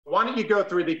Why don't you go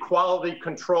through the quality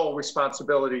control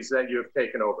responsibilities that you have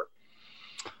taken over?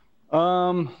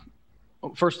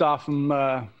 First off,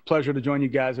 pleasure to join you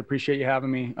guys. Appreciate you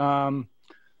having me. I'm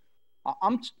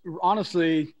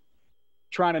honestly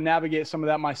trying to navigate some of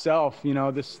that myself. You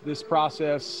know, this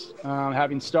process,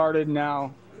 having started,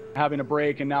 now having a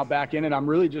break and now back in it, I'm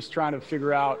really just trying to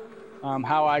figure out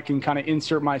how I can kind of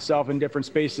insert myself in different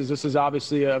spaces. This is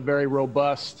obviously a very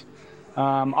robust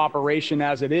operation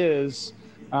as it is.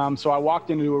 So I walked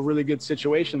into a really good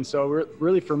situation. So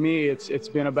really for me, it's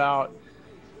been about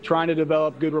trying to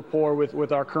develop good rapport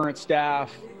with our current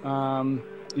staff,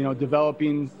 you know,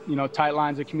 developing, you know, tight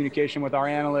lines of communication with our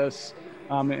analysts,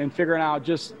 and figuring out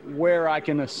just where I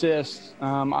can assist.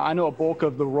 I know a bulk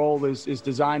of the role is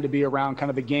designed to be around kind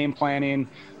of the game planning,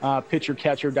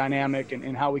 pitcher-catcher dynamic,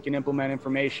 and how we can implement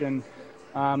information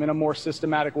in a more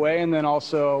systematic way. And then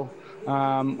also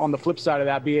on the flip side of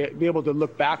that, be able to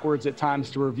look backwards at times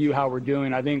to review how we're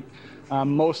doing. I think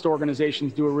most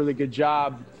organizations do a really good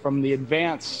job from the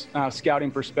advanced scouting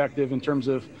perspective in terms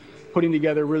of putting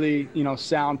together really, you know,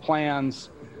 sound plans.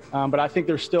 But I think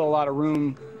there's still a lot of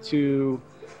room to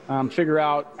figure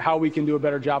out how we can do a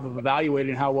better job of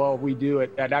evaluating how well we do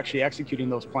at actually executing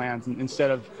those plans, and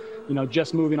instead of, you know,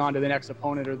 just moving on to the next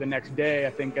opponent or the next day. I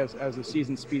think as the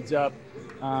season speeds up,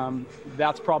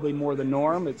 that's probably more the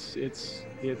norm. It's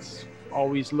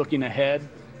always looking ahead.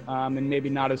 And maybe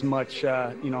not as much,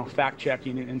 you know, fact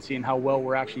checking and seeing how well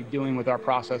we're actually doing with our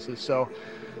processes. So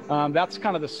that's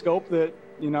kind of the scope that,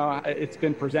 you know, it's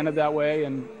been presented that way,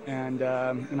 and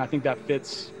I think that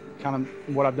fits kind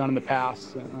of what I've done in the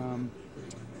past.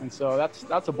 And so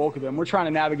that's a bulk of it. And we're trying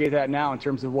to navigate that now in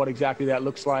terms of what exactly that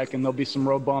looks like. And there'll be some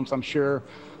road bumps, I'm sure,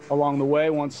 along the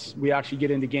way once we actually get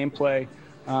into gameplay.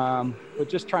 But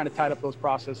just trying to tighten up those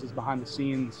processes behind the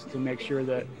scenes to make sure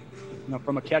that, you know,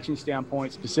 from a catching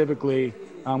standpoint specifically,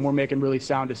 we're making really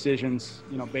sound decisions,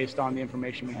 you know, based on the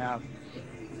information we have.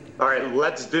 All right,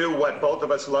 let's do what both of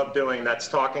us love doing. That's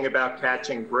talking about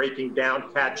catching, breaking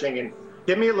down catching. And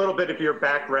give me a little bit of your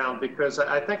background, because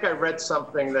I think I read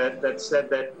something that said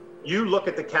that you look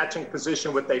at the catching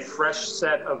position with a fresh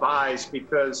set of eyes,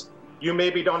 because you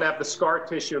maybe don't have the scar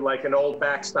tissue like an old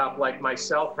backstop like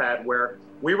myself had, where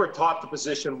we were taught the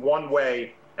position one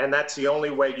way, and that's the only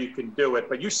way you can do it.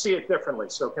 But you see it differently.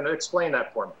 So can you explain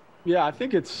that for me? Yeah, I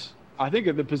think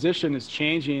the position is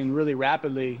changing really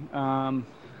rapidly.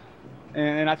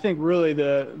 And I think really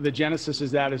the genesis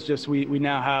is that is just we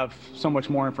now have so much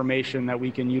more information that we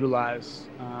can utilize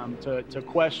to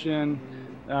question,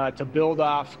 to build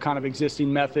off kind of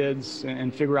existing methods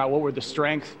and figure out what were the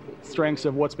strengths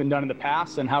of what's been done in the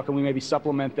past, and how can we maybe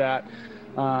supplement that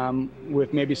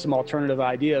with maybe some alternative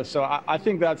ideas. So I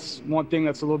think that's one thing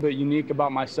that's a little bit unique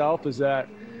about myself, is that,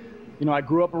 you know, I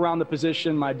grew up around the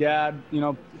position. My dad, you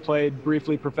know, played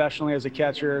briefly professionally as a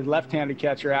catcher, left-handed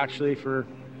catcher actually, for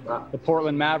the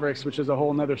Portland Mavericks, which is a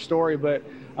whole nother story. But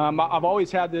I've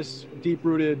always had this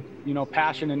deep-rooted, you know,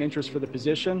 passion and interest for the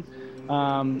position.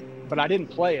 But I didn't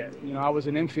play it. You know, I was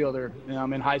an infielder, you know,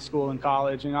 in high school and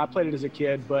college, and I played it as a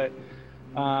kid. But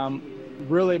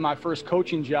really my first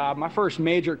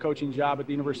major coaching job at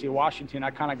the University of Washington, I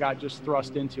kind of got just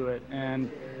thrust into it, and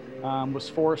was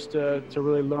forced to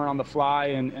really learn on the fly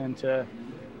and to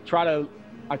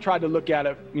I tried to look at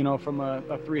it, you know, from a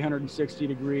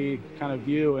 360-degree kind of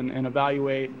view and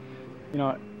evaluate, you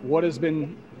know, what has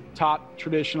been taught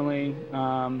traditionally,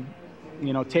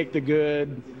 you know, take the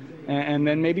good, and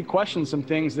then maybe question some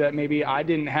things that maybe I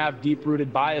didn't have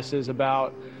deep-rooted biases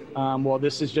about. Well,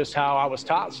 this is just how I was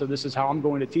taught, so this is how I'm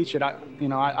going to teach it.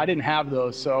 I didn't have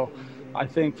those. So I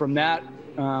think from that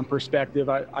perspective,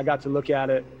 I got to look at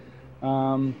it,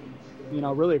 you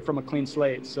know, really from a clean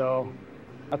slate. So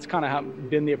that's kind of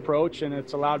been the approach, and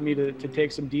it's allowed me to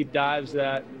take some deep dives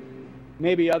that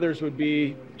maybe others would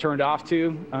be turned off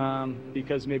to,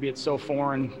 because maybe it's so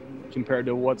foreign compared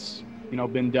to what's, you know,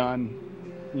 been done,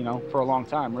 you know, for a long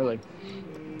time, really.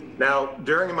 Now,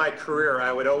 during my career,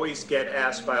 I would always get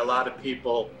asked by a lot of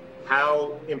people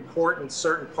how important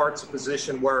certain parts of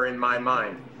position were in my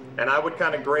mind. And I would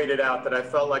kind of grade it out that I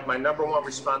felt like my number one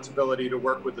responsibility to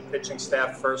work with the pitching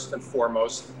staff first and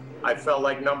foremost. I felt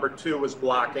like number two was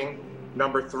blocking.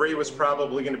 Number three was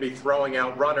probably going to be throwing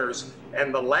out runners.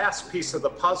 And the last piece of the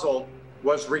puzzle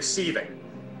was receiving.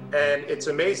 And it's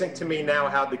amazing to me now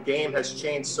how the game has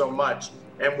changed so much.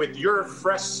 And with your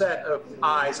fresh set of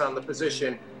eyes on the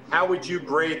position, how would you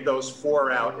grade those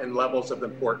four out in levels of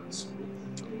importance?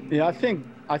 Yeah, I think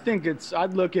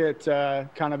I'd look at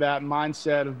kind of that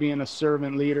mindset of being a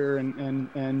servant leader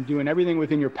and doing everything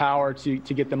within your power to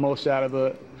get the most out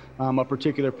of a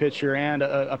particular pitcher and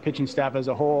a pitching staff as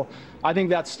a whole. I think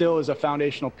that still is a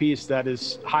foundational piece that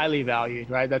is highly valued,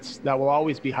 right? That will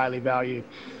always be highly valued.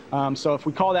 So if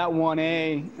we call that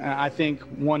 1A, I think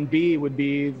 1B would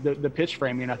be the pitch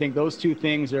framing. I think those two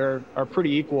things are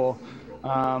pretty equal.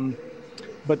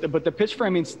 But the pitch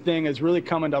framing thing is really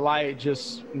coming to light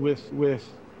just with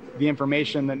the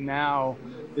information that now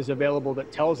is available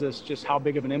that tells us just how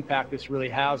big of an impact this really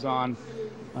has on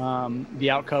the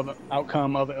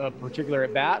outcome of a particular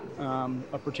at bat,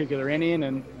 a particular inning,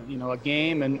 and a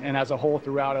game, and as a whole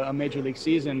throughout a major league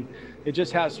season. It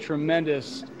just has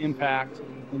tremendous impact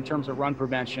in terms of run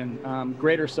prevention,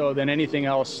 greater so than anything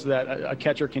else that a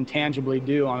catcher can tangibly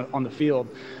do on the field.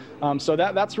 So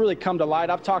that's really come to light.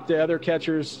 I've talked to other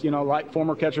catchers, like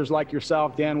former catchers like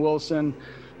yourself, Dan Wilson,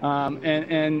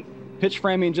 and pitch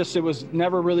framing it was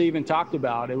never really even talked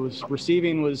about. It was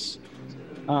receiving was,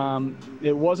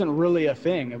 it wasn't really a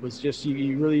thing. It was just,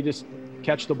 you really just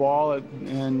catch the ball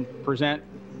and present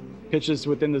pitches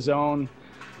within the zone,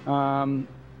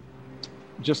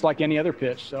 just like any other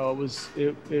pitch. So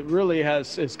it really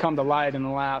has come to light in the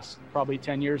last probably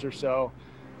 10 years or so.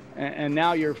 And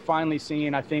now you're finally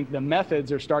seeing, I think the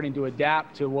methods are starting to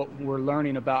adapt to what we're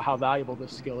learning about how valuable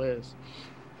this skill is.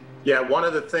 Yeah, one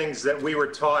of the things that we were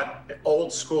taught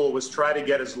old school was try to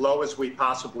get as low as we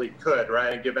possibly could,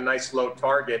 right? And give a nice low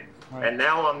target. Right. And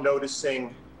now I'm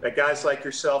noticing that guys like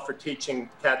yourself are teaching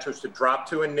catchers to drop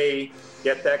to a knee,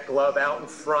 get that glove out in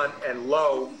front and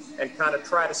low, and kind of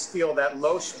try to steal that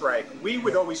low strike. We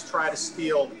would always try to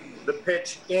steal the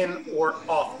pitch in or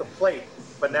off the plate.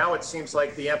 But now it seems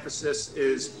like the emphasis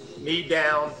is knee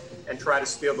down and try to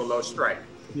steal the low strike.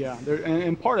 Yeah,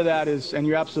 and part of that is, and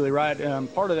you're absolutely right,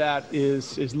 part of that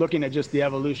is looking at just the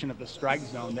evolution of the strike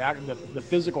zone. The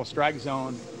physical strike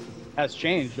zone has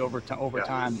changed over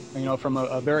time, from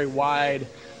a very wide,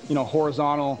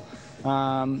 horizontal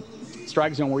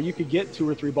strike zone where you could get 2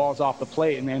 or 3 balls off the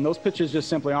plate, and those pitches just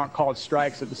simply aren't called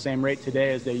strikes at the same rate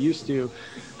today as they used to.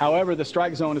 However, the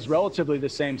strike zone is relatively the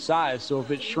same size, so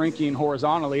if it's shrinking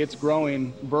horizontally, it's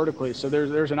growing vertically. So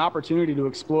there's an opportunity to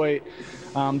exploit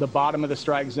the bottom of the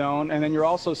strike zone, and then you're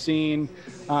also seeing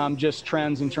just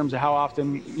trends in terms of how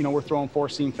often we're throwing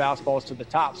 4-seam fastballs to the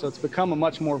top. So it's become a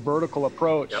much more vertical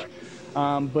approach.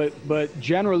 Yep. But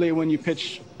generally, when you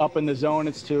pitch up in the zone,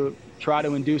 it's to try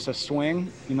to induce a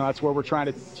swing. That's where we're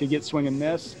trying to get swing and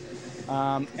miss.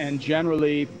 And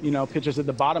generally, pitches at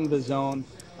the bottom of the zone,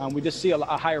 we just see a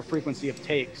higher frequency of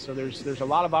takes. So there's a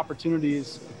lot of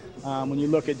opportunities when you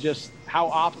look at just how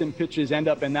often pitches end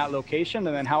up in that location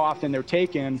and then how often they're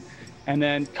taken, and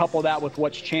then couple that with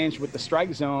what's changed with the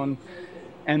strike zone.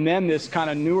 And then this kind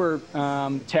of newer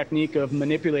technique of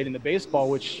manipulating the baseball,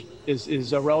 which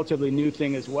is a relatively new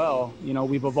thing as well.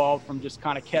 We've evolved from just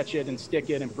kind of catch it and stick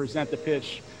it and present the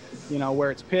pitch, where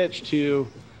it's pitched, to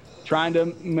trying to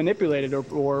manipulate it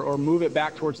or move it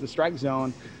back towards the strike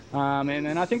zone.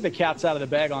 And I think the cat's out of the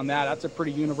bag on that. That's a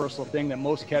pretty universal thing that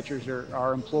most catchers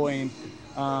are employing.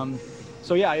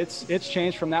 So yeah, it's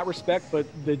changed from that respect, but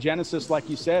the genesis, like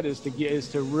you said, is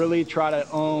to really try to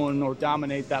own or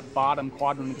dominate that bottom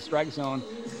quadrant of the strike zone,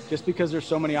 just because there's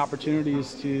so many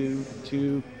opportunities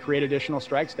to create additional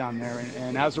strikes down there.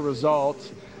 And as a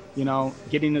result,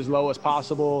 getting as low as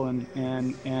possible.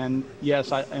 And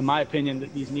yes, in my opinion,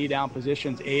 that these knee down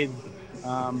positions aid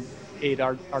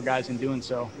our guys in doing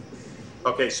so.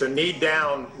 Okay, so knee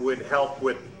down would help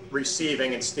with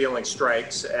receiving and stealing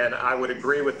strikes, and I would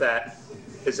agree with that.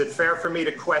 Is it fair for me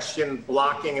to question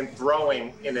blocking and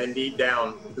throwing in a knee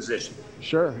down position?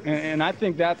 Sure, and I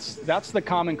think that's the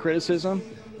common criticism.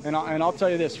 And I'll tell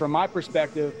you this, from my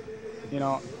perspective,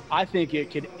 I think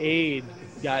it could aid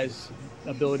guys'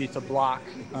 ability to block.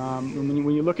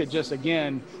 When you look at just,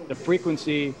 again, the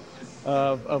frequency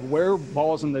of where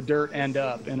balls in the dirt end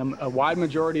up, and a wide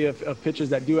majority of pitches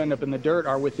that do end up in the dirt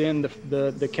are within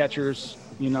the catcher's,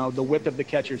 the width of the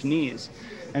catcher's knees.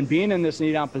 And being in this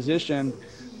knee down position,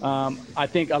 I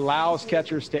think allows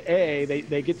catchers to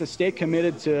they get to stay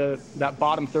committed to that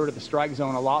bottom third of the strike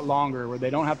zone a lot longer, where they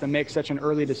don't have to make such an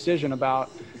early decision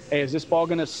about, hey, is this ball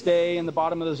going to stay in the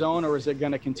bottom of the zone, or is it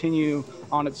going to continue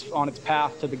on its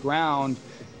path to the ground?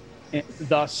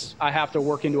 Thus, I have to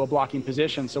work into a blocking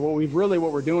position. So what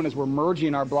we're doing is we're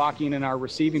merging our blocking and our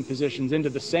receiving positions into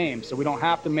the same. So we don't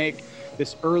have to make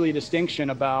this early distinction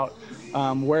about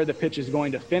where the pitch is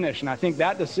going to finish. And I think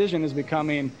that decision is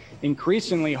becoming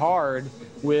increasingly hard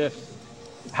with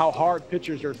how hard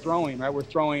pitchers are throwing, right? We're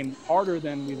throwing harder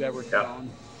than we've ever thrown.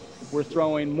 we're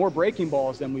throwing more breaking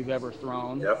balls than we've ever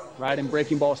thrown, right? And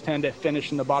breaking balls tend to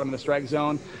finish in the bottom of the strike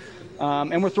zone.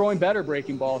 And we're throwing better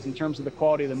breaking balls in terms of the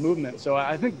quality of the movement. So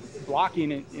I think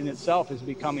blocking in itself is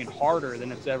becoming harder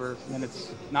than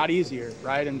it's not easier,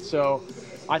 right? And so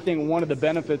I think one of the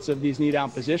benefits of these knee down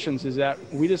positions is that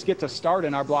we just get to start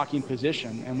in our blocking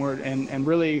position, and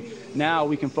really now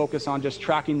we can focus on just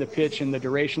tracking the pitch and the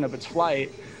duration of its flight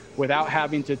without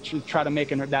having to try to make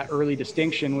that early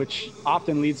distinction, which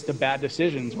often leads to bad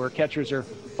decisions where catchers are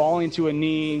falling to a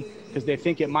knee because they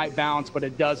think it might bounce, but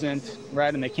it doesn't,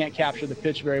 right? And they can't capture the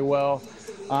pitch very well,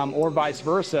 or vice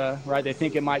versa, right? They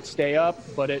think it might stay up,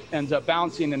 but it ends up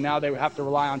bouncing, and now they have to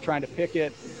rely on trying to pick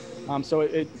it.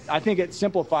 So I think it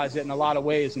simplifies it in a lot of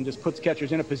ways and just puts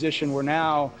catchers in a position where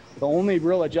now the only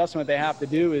real adjustment they have to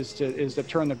do is to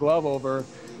turn the glove over.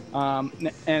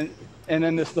 And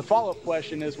then the follow-up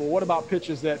question is, well, what about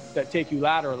pitches that take you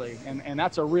laterally? And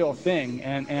that's a real thing.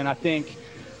 And I think,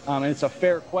 and it's a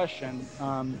fair question.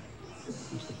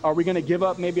 Are we going to give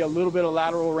up maybe a little bit of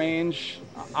lateral range?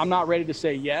 I'm not ready to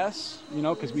say yes,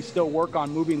 because we still work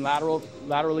on moving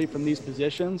laterally from these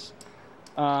positions.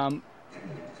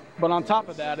 But on top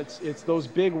of that, it's those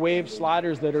big wave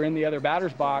sliders that are in the other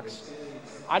batter's box.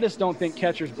 I just don't think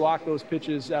catchers block those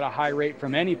pitches at a high rate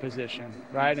from any position,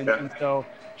 right? And so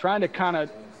trying to kind of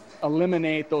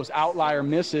eliminate those outlier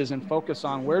misses and focus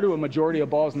on where do a majority of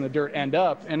balls in the dirt end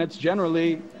up, and it's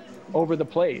generally over the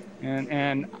plate.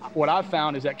 And what I've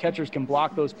found is that catchers can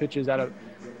block those pitches at an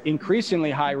increasingly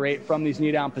high rate from these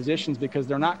knee down positions because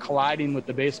they're not colliding with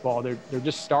the baseball. They're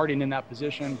just starting in that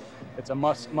position. It's a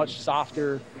much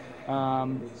softer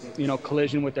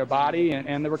collision with their body,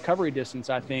 and the recovery distance,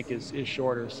 I think, is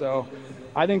shorter. So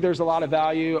I think there's a lot of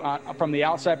value. From the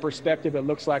outside perspective, it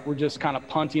looks like we're just kind of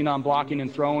punting on blocking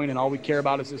and throwing, and all we care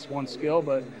about is this one skill,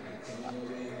 but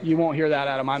you won't hear that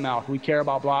out of my mouth. We care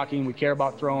about blocking, we care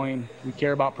about throwing, we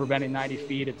care about preventing 90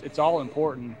 feet. It's all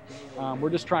important.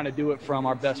 We're just trying to do it from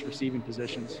our best receiving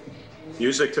positions.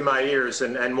 Music to my ears.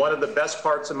 And one of the best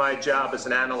parts of my job as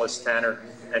an analyst, Tanner,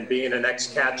 and being an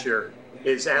ex-catcher,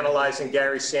 is analyzing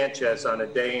Gary Sanchez on a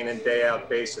day in and day out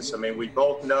basis. I mean, we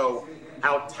both know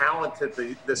how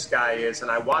talented this guy is,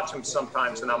 and I watch him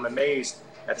sometimes and I'm amazed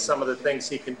at some of the things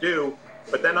he can do.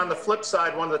 But then on the flip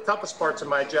side, one of the toughest parts of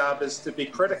my job is to be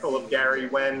critical of Gary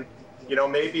when,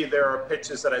 maybe there are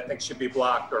pitches that I think should be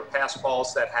blocked or pass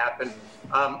balls that happen.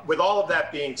 With all of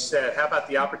that being said, how about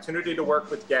the opportunity to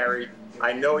work with Gary?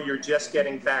 I know you're just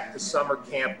getting back to summer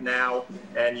camp now,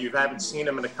 and you haven't seen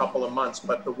him in a couple of months,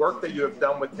 but the work that you have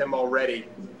done with him already,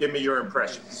 give me your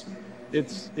impressions.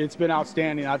 It's been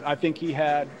outstanding. I think he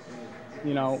had,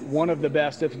 one of the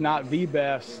best, if not the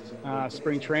best,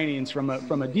 spring trainings from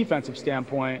a defensive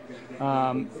standpoint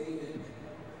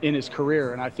in his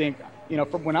career. And I think,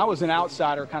 from when I was an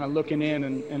outsider kind of looking in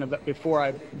and before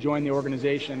I joined the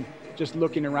organization, just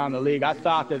looking around the league, I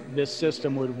thought that this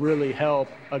system would really help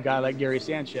a guy like Gary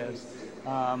Sanchez,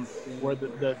 where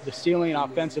the ceiling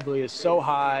offensively is so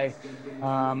high.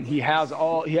 He has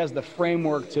the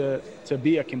framework to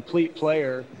be a complete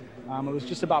player. It was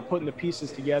just about putting the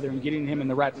pieces together and getting him in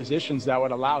the right positions that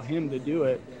would allow him to do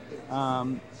it.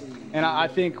 And I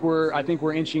think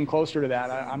we're inching closer to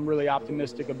that. I'm really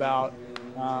optimistic about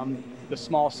the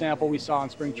small sample we saw in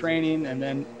spring training, and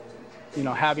then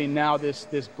having now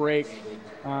this break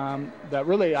that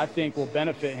really I think will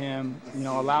benefit him,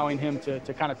 allowing him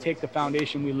to kind of take the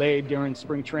foundation we laid during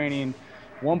spring training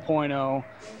 1.0,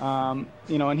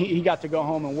 and he got to go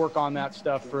home and work on that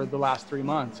stuff for the last 3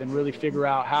 months and really figure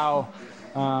out how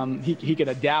he could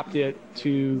adapt it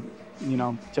to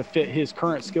fit his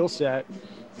current skill set.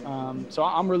 So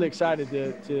I'm really excited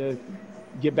to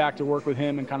get back to work with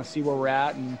him and kind of see where we're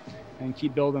at and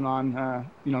keep building on,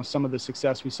 some of the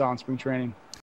success we saw in spring training.